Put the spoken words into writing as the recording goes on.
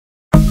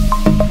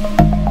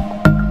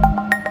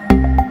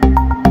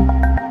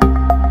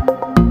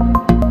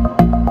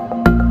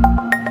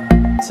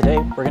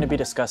be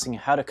discussing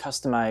how to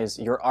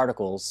customize your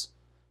articles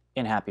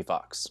in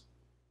HappyFox.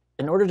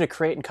 In order to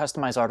create and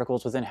customize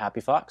articles within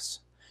HappyFox,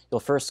 you'll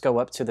first go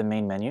up to the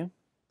main menu.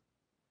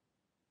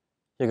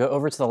 You'll go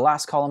over to the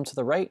last column to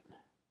the right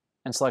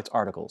and select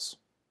Articles.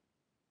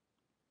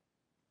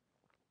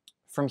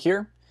 From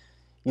here,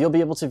 you'll be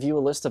able to view a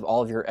list of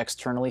all of your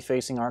externally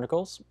facing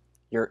articles,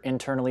 your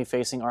internally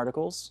facing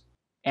articles,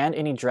 and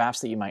any drafts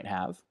that you might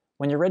have.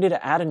 When you're ready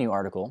to add a new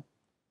article,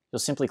 you'll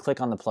simply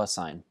click on the plus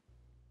sign.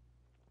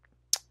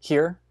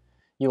 Here,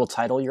 you will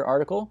title your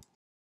article.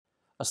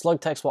 A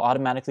slug text will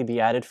automatically be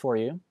added for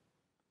you.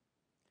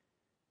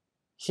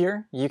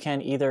 Here, you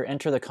can either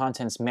enter the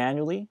contents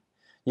manually,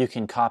 you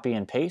can copy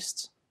and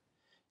paste,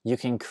 you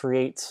can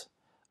create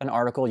an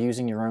article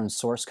using your own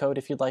source code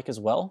if you'd like as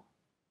well.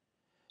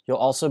 You'll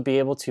also be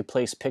able to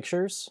place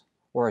pictures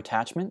or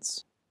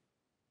attachments.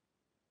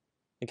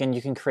 Again,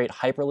 you can create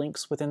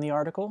hyperlinks within the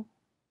article.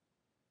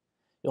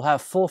 You'll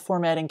have full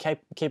formatting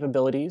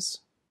capabilities.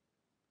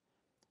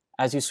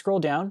 As you scroll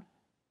down,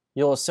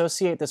 you'll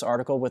associate this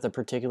article with a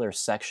particular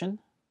section.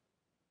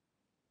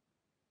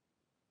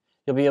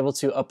 You'll be able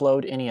to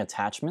upload any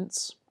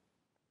attachments.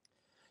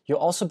 You'll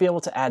also be able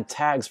to add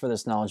tags for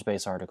this knowledge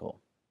base article.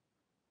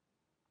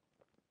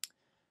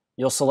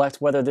 You'll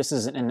select whether this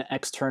is an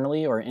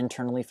externally or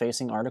internally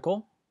facing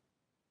article.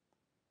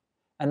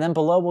 And then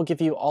below will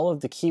give you all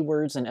of the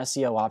keywords and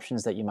SEO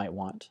options that you might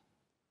want.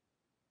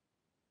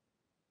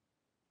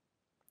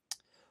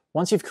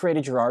 Once you've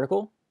created your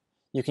article,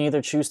 you can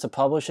either choose to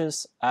publish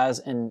this as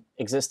an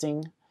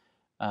existing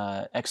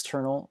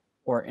external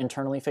or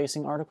internally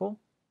facing article,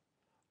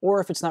 or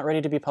if it's not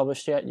ready to be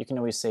published yet, you can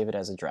always save it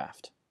as a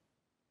draft.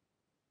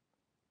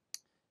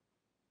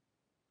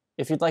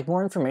 If you'd like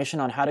more information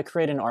on how to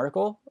create an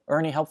article or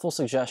any helpful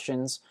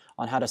suggestions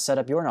on how to set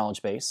up your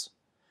knowledge base,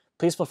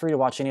 please feel free to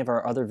watch any of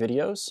our other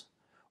videos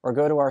or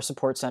go to our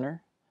support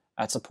center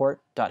at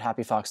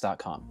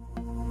support.happyfox.com.